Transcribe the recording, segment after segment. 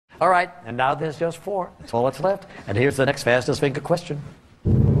All right, and now there's just 4. That's all that's left. And here's the next fastest finger question.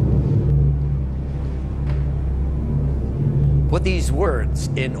 Put these words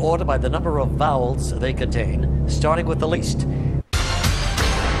in order by the number of vowels they contain, starting with the least.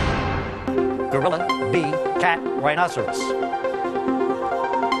 Gorilla, bee, cat, rhinoceros.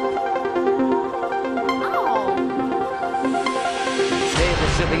 Okay,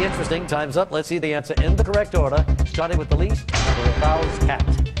 this should be interesting. Time's up. Let's see the answer in the correct order, starting with the least, number of vowels, cat.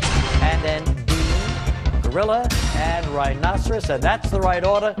 And then bee, gorilla, and rhinoceros, and that's the right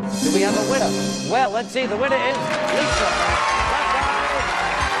order. Do we have a winner? Well, let's see. The winner is Lisa.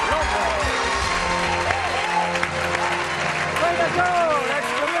 Way to go! That's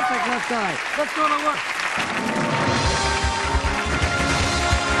terrific, Left Eye. Let's go to work.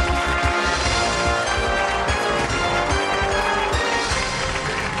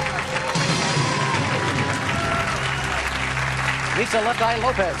 Lisa Left Eye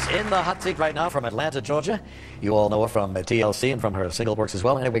Lopes in the hot seat right now from Atlanta, Georgia. You all know her from TLC and from her single works as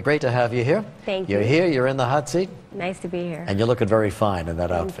well. Anyway, great to have you here. Thank you. You're here, you're in the hot seat. Nice to be here. And you're looking very fine in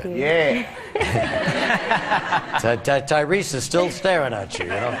that outfit. You. Yeah. Tyrese is still staring at you,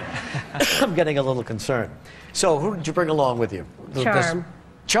 you know. I'm getting a little concerned. So, who did you bring along with you? Charm.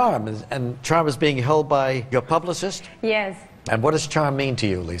 Charm, and Charm is being held by your publicist? Yes. And what does Charm mean to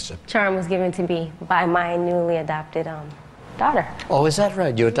you, Lisa? Charm was given to me by my newly adopted daughter. Oh, is that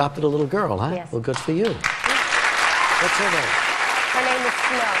right? You adopted a little girl, huh? Yes. Well, good for you. What's her name? Her name is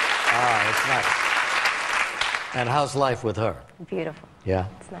Snow. Ah, it's nice. And how's life with her? Beautiful. Yeah?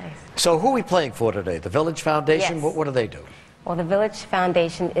 It's nice. So who are we playing for today? The Village Foundation? Yes. What do they do? Well, the Village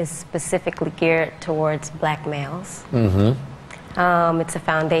Foundation is specifically geared towards black males. Mm-hmm. It's a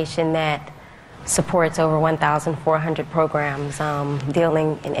foundation that supports over 1,400 programs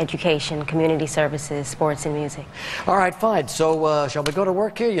dealing in education, community services, sports, and music. All right, fine. So shall we go to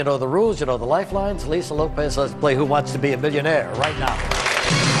work here? You know the rules, you know the lifelines. Lisa Lopes, let's play Who Wants to Be a Millionaire right now.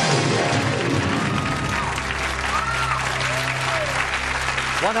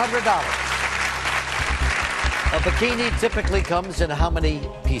 $100. A bikini typically comes in how many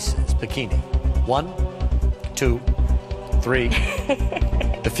pieces? Bikini. 1, 2, 3.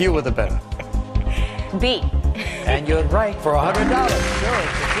 The fewer the better. B. And you're right for $100. Sure,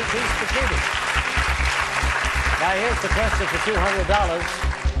 it's a two-piece bikini. Now here's the question for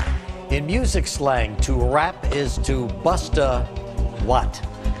 $200. In music slang, to rap is to bust a what?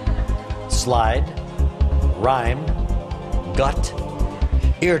 Slide, rhyme, gut,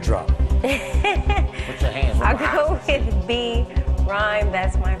 eardrum. Put your hands I'll go with B, rhyme.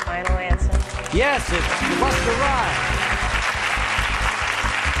 That's my final answer. Yes, it's bust a rhyme.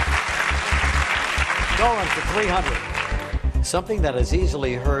 Going for $300. Something that is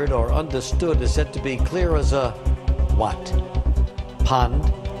easily heard or understood is said to be clear as a what? Pond,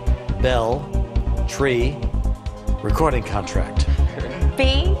 bell, tree, recording contract.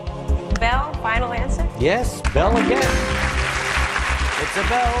 B, bell, final answer? Yes, bell again. It's a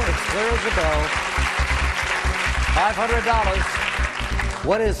bell, it's clear as a bell. $500.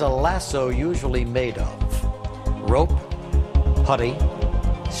 What is a lasso usually made of? Rope, putty,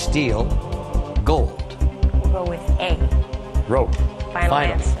 steel, gold. We'll go with A. Rope. Final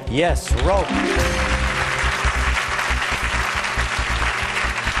answer. Yes, rope.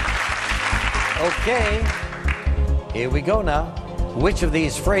 Okay, here we go now. Which of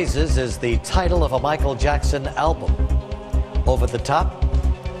these phrases is the title of a Michael Jackson album? Over the top,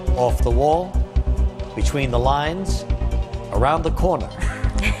 off the wall, between the lines, around the corner.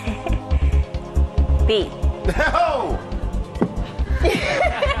 B. No!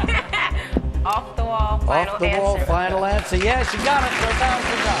 Off the wall, final Off the answer. wall, final answer. Yes, you got it for $1,000.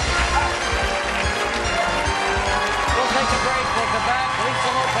 We'll take a break. We'll come back. Lisa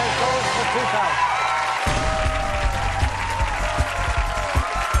Lopes goes for $2,000.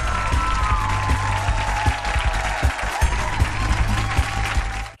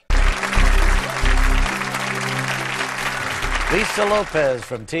 Lisa Lopes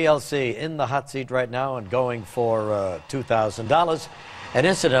from TLC in the hot seat right now and going for $2,000. And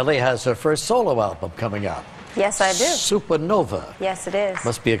incidentally has her first solo album coming out. Yes, I do. Supernova. Yes, it is.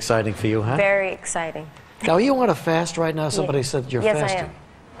 Must be exciting for you, huh? Very exciting. Now, are you on a fast right now? Somebody said you're Yes, fasting. I am.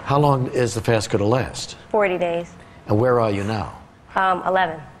 How long is the fast going to last? 40 days. And where are you now?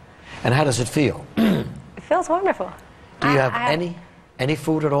 11. And how does it feel? It feels wonderful. Do you have any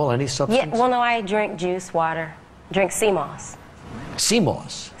food at all, any substance? Yeah, well, no, I drink juice, water, drink sea moss. Sea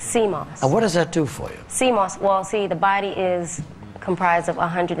moss. Sea moss. And what does that do for you? Sea moss, well, see, the body is comprised of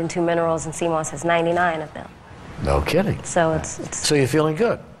 102 minerals, and sea moss has 99 of them. No kidding. So it's So you're feeling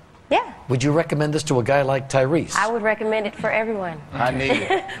good? Yeah. Would you recommend this to a guy like Tyrese? I would recommend it for everyone. I need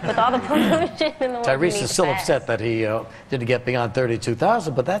it. With all the pollution in the world. Tyrese is still upset that he didn't get beyond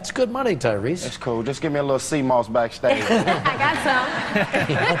 32,000, but that's good money, Tyrese. That's cool. Just give me a little sea moss backstage. I got some.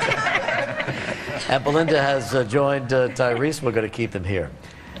 And Belinda has joined Tyrese. We're going to keep him here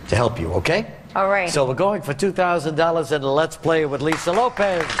to help you, okay? All right. So we're going for $2,000 and Let's Play with Lisa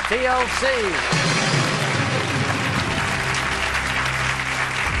Lopes, TLC.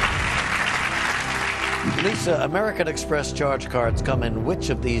 Lisa, American Express charge cards come in which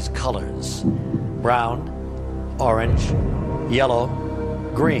of these colors? Brown, orange, yellow,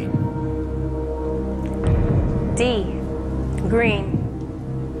 green. D, green.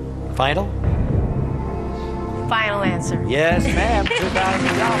 Final? Final answer. Yes, ma'am.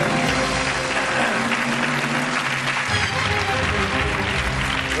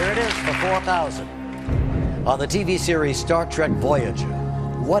 $2,000. Here it is for $4,000. On the TV series Star Trek Voyager,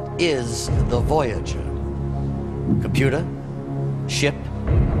 what is the Voyager? Computer, ship,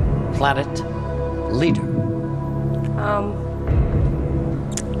 planet, leader. I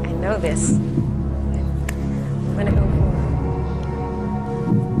know this. I'm gonna go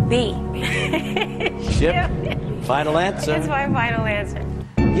for B. Ship. Final answer. It's my final answer.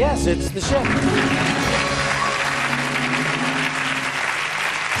 Yes, it's the ship.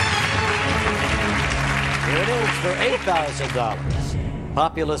 Here it is for $8,000.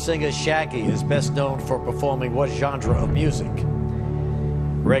 Popular singer Shaggy is best known for performing what genre of music?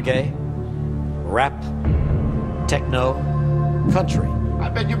 Reggae, rap, techno, country. I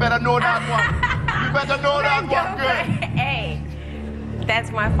bet you better know that one. You better know that one, girl. A.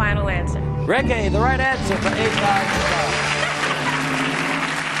 That's my final answer. Reggae, the right answer for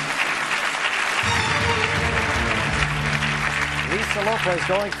 $8,000. Lisa Lopes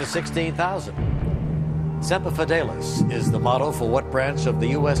going for $16,000. Semper Fidelis is the motto for what branch of the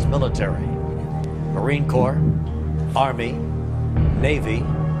U.S. military? Marine Corps, Army, Navy,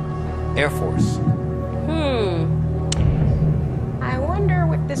 Air Force. I wonder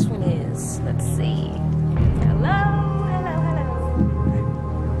what this one is. Let's see. Hello.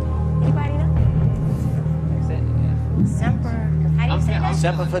 Anybody know? Semper. How do you say that?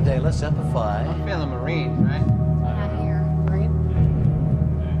 Semper Fidelis, Semper Fi. I'm feeling Marine, right? Not here. Marine?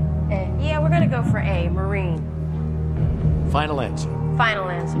 Yeah, we're going to go for A, Marine. Final answer. Final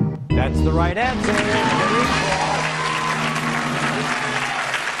answer. That's the right answer.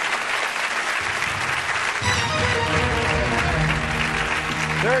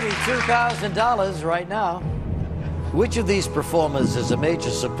 $32,000 right now. Which of these performers is a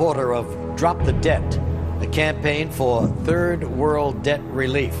major supporter of Drop the Debt, a campaign for third world debt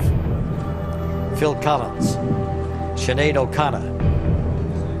relief? Phil Collins, Sinead O'Connor,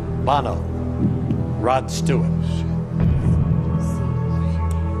 Bono, Rod Stewart.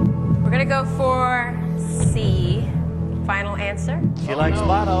 We're going to go for C, final answer. She likes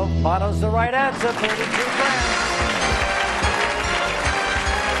Bono. Bono's the right answer. $32,000.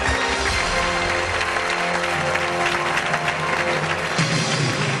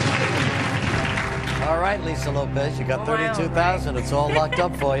 All right, Lisa Lopes, you got $32,000. It's all locked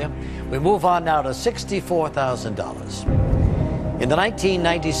up for you. We move on now to $64,000. In the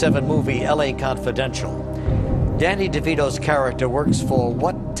 1997 movie L.A. Confidential, Danny DeVito's character works for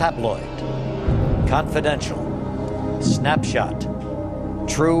what tabloid? Confidential, Snapshot,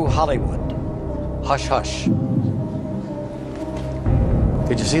 True Hollywood, Hush Hush.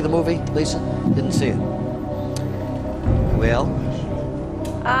 Did you see the movie, Lisa? Didn't see it. Well?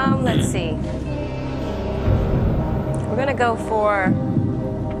 Let's see. We're gonna go for...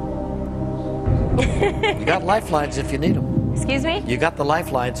 You got lifelines if you need them. Excuse me? You got the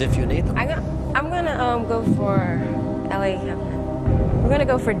lifelines if you need them. I'm gonna go for LA. We're gonna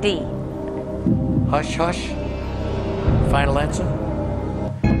go for D. Hush Hush. Final answer?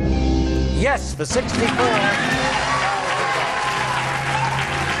 Yes, for 64.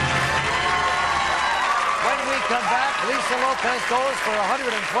 When we come back, Lisa Lopes goes for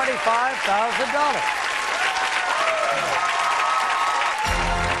 $125,000.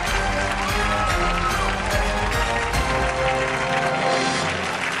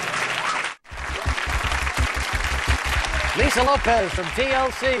 Lisa Lopes from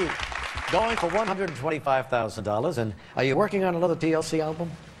TLC, going for $125,000. And are you working on another TLC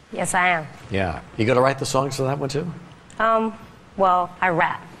album? Yes, I am. Yeah. You going to write the songs for that one too? Well, I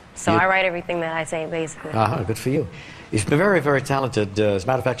rap, so You- I write everything that I say, basically. Good for you. You've been very, very talented. As a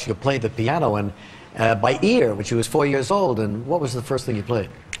matter of fact, you could play the piano and by ear when she was 4 years old. And what was the first thing you played?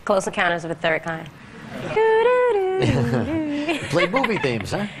 Close Encounters of a Third Kind. You played movie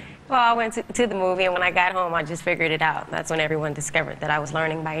themes, huh? Well, I went to the movie, and when I got home, I just figured it out. That's when everyone discovered that I was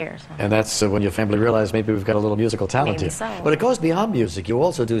learning by ear. So. And that's when your family realized maybe we've got a little musical talent Maybe here. so. But it goes beyond music. You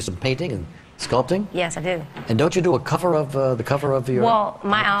also do some painting and sculpting. Yes, I do. And don't you do a cover of the cover of your? Well,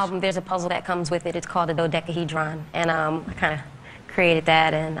 my album, there's a puzzle that comes with it. It's called the dodecahedron, and I kind of created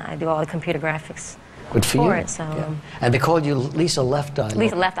that, and I do all the computer graphics. Good for you. It, so. Yeah. And they call you Lisa Left Eye Lopes.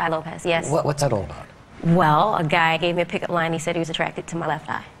 Lisa Left Eye Lopes, yes. What's that all about? Well, a guy gave me a pickup line. He said he was attracted to my left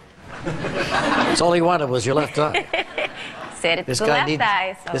eye. That's all he wanted was your left eye. Said it's the left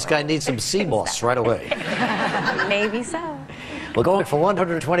eye. So. This guy needs some sea moss right away. Maybe so. We're going for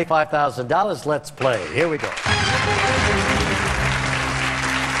 $125,000. Let's play. Here we go.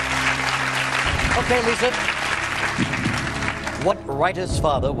 Okay, Lisa. What writer's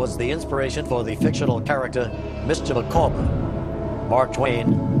father was the inspiration for the fictional character Mr. Micawber? Mark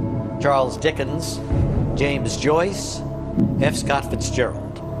Twain, Charles Dickens, James Joyce, F. Scott Fitzgerald.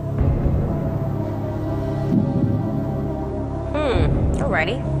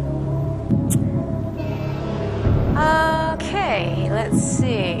 Alrighty. Okay, let's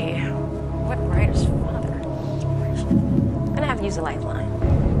see. What writer's father? I'm gonna have to use a lifeline.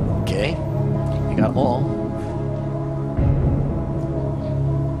 Okay, you got them all.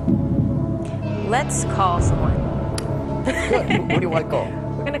 Let's call someone. Good. Who do you want to call?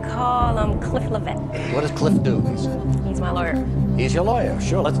 We're gonna call Cliff Levette. What does Cliff do? He's my lawyer. He's your lawyer.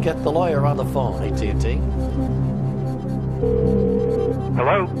 Sure, let's get the lawyer on the phone. AT&T.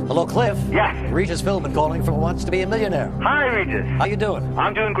 Hello? Hello, Cliff. Yes. Regis Philbin calling from Wants to Be a Millionaire. Hi, Regis. How you doing?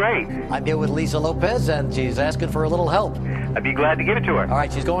 I'm doing great. I'm here with Lisa Lopes, and she's asking for a little help. I'd be glad to give it to her. All right,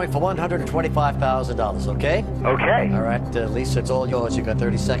 she's going for $125,000, okay? Okay. All right, Lisa, it's all yours. You got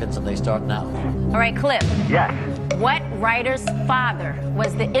 30 seconds, and they start now. All right, Cliff. Yes. What writer's father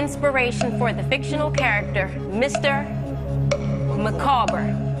was the inspiration for the fictional character Mr.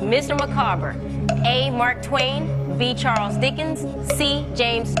 Micawber? Mr. Micawber. A. Mark Twain. B. Charles Dickens. C.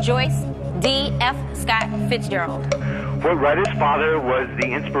 James Joyce. D. F. Scott Fitzgerald. What writer's father was the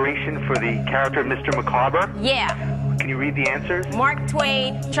inspiration for the character Mr. Micawber? Yeah. Can you read the answers? Mark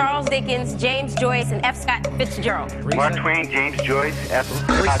Twain, Charles Dickens, James Joyce, and F. Scott Fitzgerald. Mark Twain, James Joyce, F.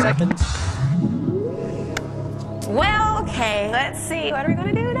 3 seconds. Well, okay, let's see. What are we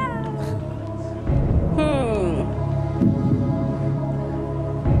going to do now?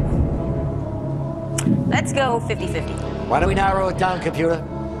 Let's go 50-50. Why don't we narrow it down, computer?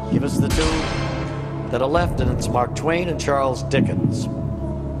 Give us the two that are left, and it's Mark Twain and Charles Dickens.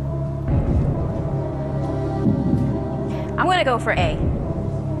 I'm going to go for A.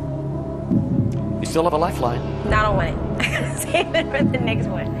 You still have a lifeline. No, I don't want it. Save it for the next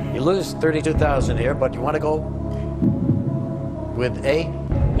one. You lose $32,000 here, but you want to go with A?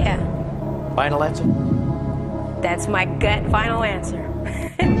 Yeah. Final answer? That's my gut final answer.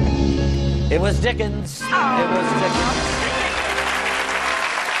 It was Dickens. It was Dickens.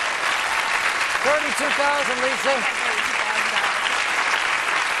 32,000, Lisa.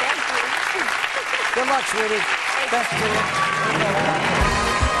 Thank you. Good luck, sweetie. Best to you.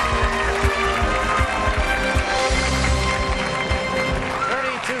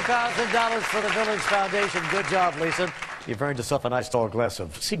 $32,000 for the Village Foundation. Good job, Lisa. You've earned yourself a nice tall glass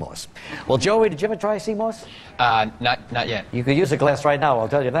of sea moss. Well, Joey, did you ever try sea moss? Not yet. You could use a glass right now, I'll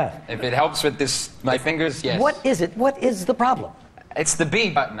tell you that. If it helps with this, my fingers, yes. What is it? What is the problem? It's the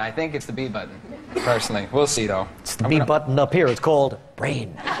B button. I think it's the B button, personally. We'll see, though. It's the B button up here. It's called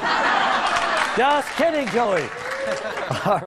brain. Just kidding, Joey.